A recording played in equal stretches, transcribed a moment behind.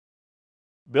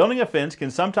Building a fence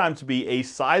can sometimes be a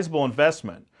sizable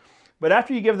investment, but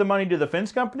after you give the money to the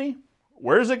fence company,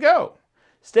 where does it go?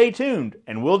 Stay tuned,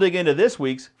 and we'll dig into this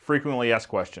week's frequently asked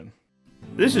question.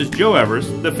 This is Joe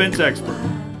Everest, the fence expert.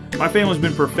 My family's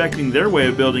been perfecting their way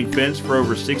of building fence for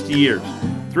over 60 years,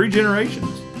 3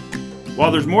 generations.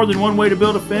 While there's more than one way to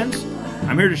build a fence,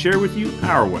 I'm here to share with you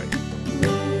our way.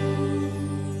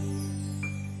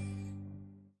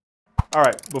 All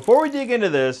right, before we dig into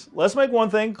this, let's make one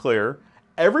thing clear.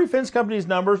 Every fence company's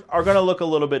numbers are going to look a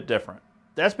little bit different.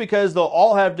 That's because they'll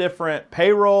all have different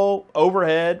payroll,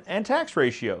 overhead, and tax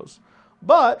ratios.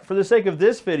 But for the sake of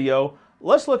this video,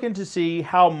 let's look into see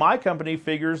how my company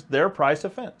figures their price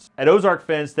of fence. At Ozark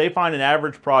Fence, they find an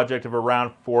average project of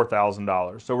around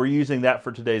 $4,000. So we're using that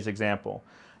for today's example.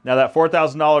 Now that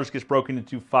 $4,000 gets broken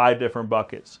into 5 different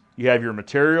buckets. You have your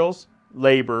materials,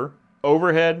 labor,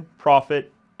 overhead,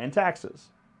 profit, and taxes.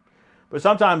 But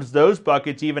sometimes those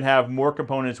buckets even have more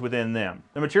components within them.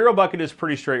 The material bucket is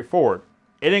pretty straightforward.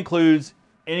 It includes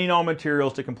any and all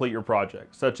materials to complete your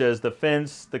project, such as the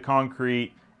fence, the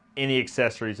concrete, any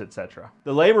accessories, etc.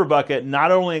 The labor bucket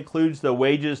not only includes the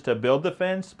wages to build the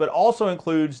fence, but also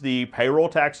includes the payroll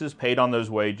taxes paid on those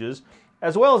wages,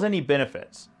 as well as any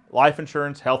benefits. Life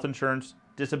insurance, health insurance,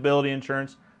 disability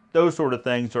insurance, those sort of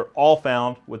things are all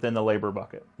found within the labor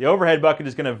bucket. The overhead bucket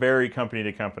is going to vary company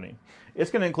to company.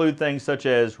 It's going to include things such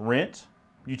as rent,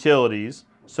 utilities,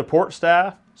 support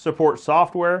staff, support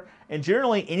software, and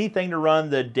generally anything to run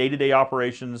the day-to-day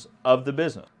operations of the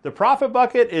business. The profit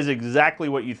bucket is exactly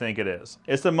what you think it is.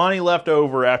 It's the money left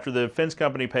over after the fence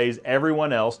company pays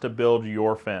everyone else to build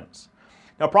your fence.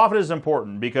 Now, profit is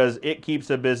important because it keeps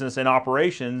a business in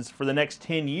operations for the next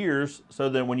 10 years so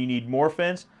that when you need more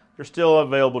fence, they're still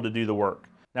available to do the work.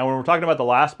 Now, when we're talking about the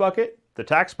last bucket, the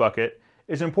tax bucket,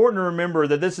 it's important to remember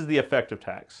that this is the effective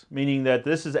tax, meaning that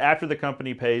this is after the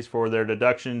company pays for their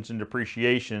deductions and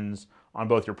depreciations on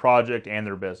both your project and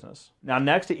their business. Now,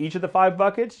 next to each of the 5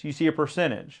 buckets, you see a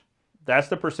percentage. That's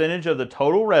the percentage of the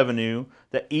total revenue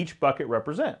that each bucket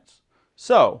represents.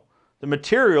 So, the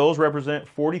materials represent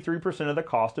 43% of the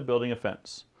cost of building a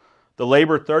fence. The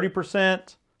labor,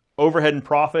 30%. Overhead and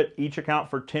profit each account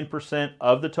for 10%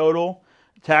 of the total.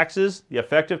 Taxes, the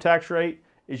effective tax rate,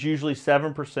 is usually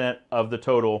 7% of the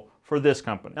total for this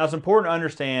company. Now, it's important to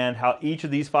understand how each of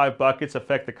these 5 buckets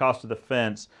affect the cost of the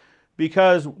fence,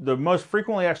 because the most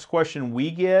frequently asked question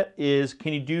we get is,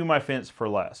 can you do my fence for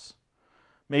less?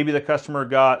 Maybe the customer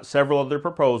got several of their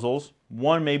proposals,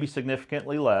 one maybe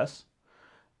significantly less,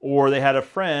 or they had a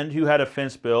friend who had a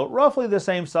fence built roughly the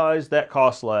same size that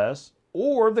costs less,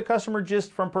 or the customer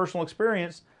just from personal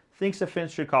experience thinks a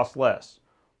fence should cost less.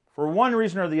 For one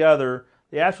reason or the other,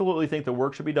 they absolutely think the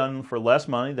work should be done for less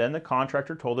money than the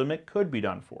contractor told them it could be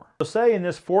done for. So say in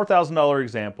this $4,000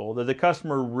 example that the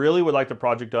customer really would like the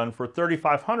project done for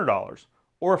 $3,500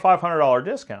 or a $500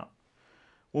 discount.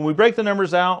 When we break the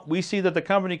numbers out, we see that the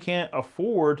company can't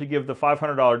afford to give the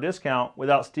 $500 discount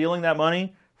without stealing that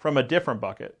money from a different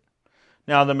bucket.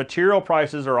 Now, the material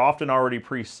prices are often already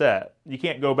preset. You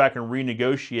can't go back and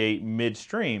renegotiate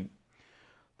midstream.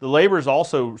 The labor is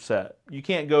also set. You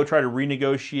can't go try to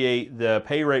renegotiate the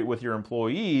pay rate with your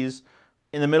employees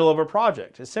in the middle of a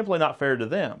project. It's simply not fair to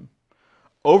them.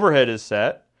 Overhead is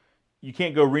set. You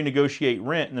can't go renegotiate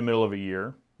rent in the middle of a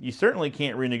year. You certainly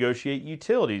can't renegotiate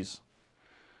utilities.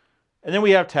 And then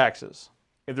we have taxes.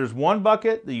 If there's one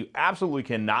bucket that you absolutely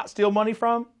cannot steal money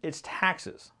from, it's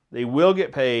taxes. They will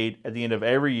get paid at the end of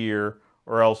every year,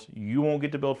 or else you won't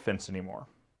get to build fence anymore.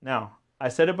 Now, I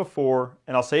said it before,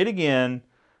 and I'll say it again,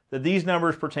 that these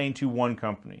numbers pertain to one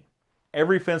company.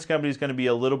 Every fence company is going to be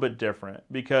a little bit different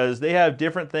because they have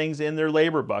different things in their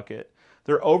labor bucket.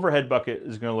 Their overhead bucket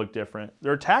is going to look different.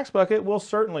 Their tax bucket will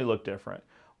certainly look different.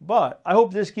 But I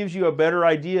hope this gives you a better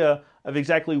idea of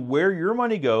exactly where your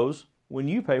money goes when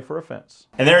you pay for a fence.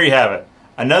 And there you have it.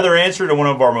 Another answer to one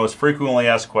of our most frequently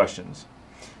asked questions.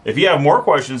 If you have more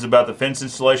questions about the fence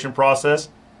installation process,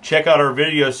 check out our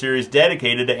video series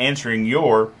dedicated to answering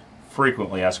your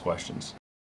frequently asked questions.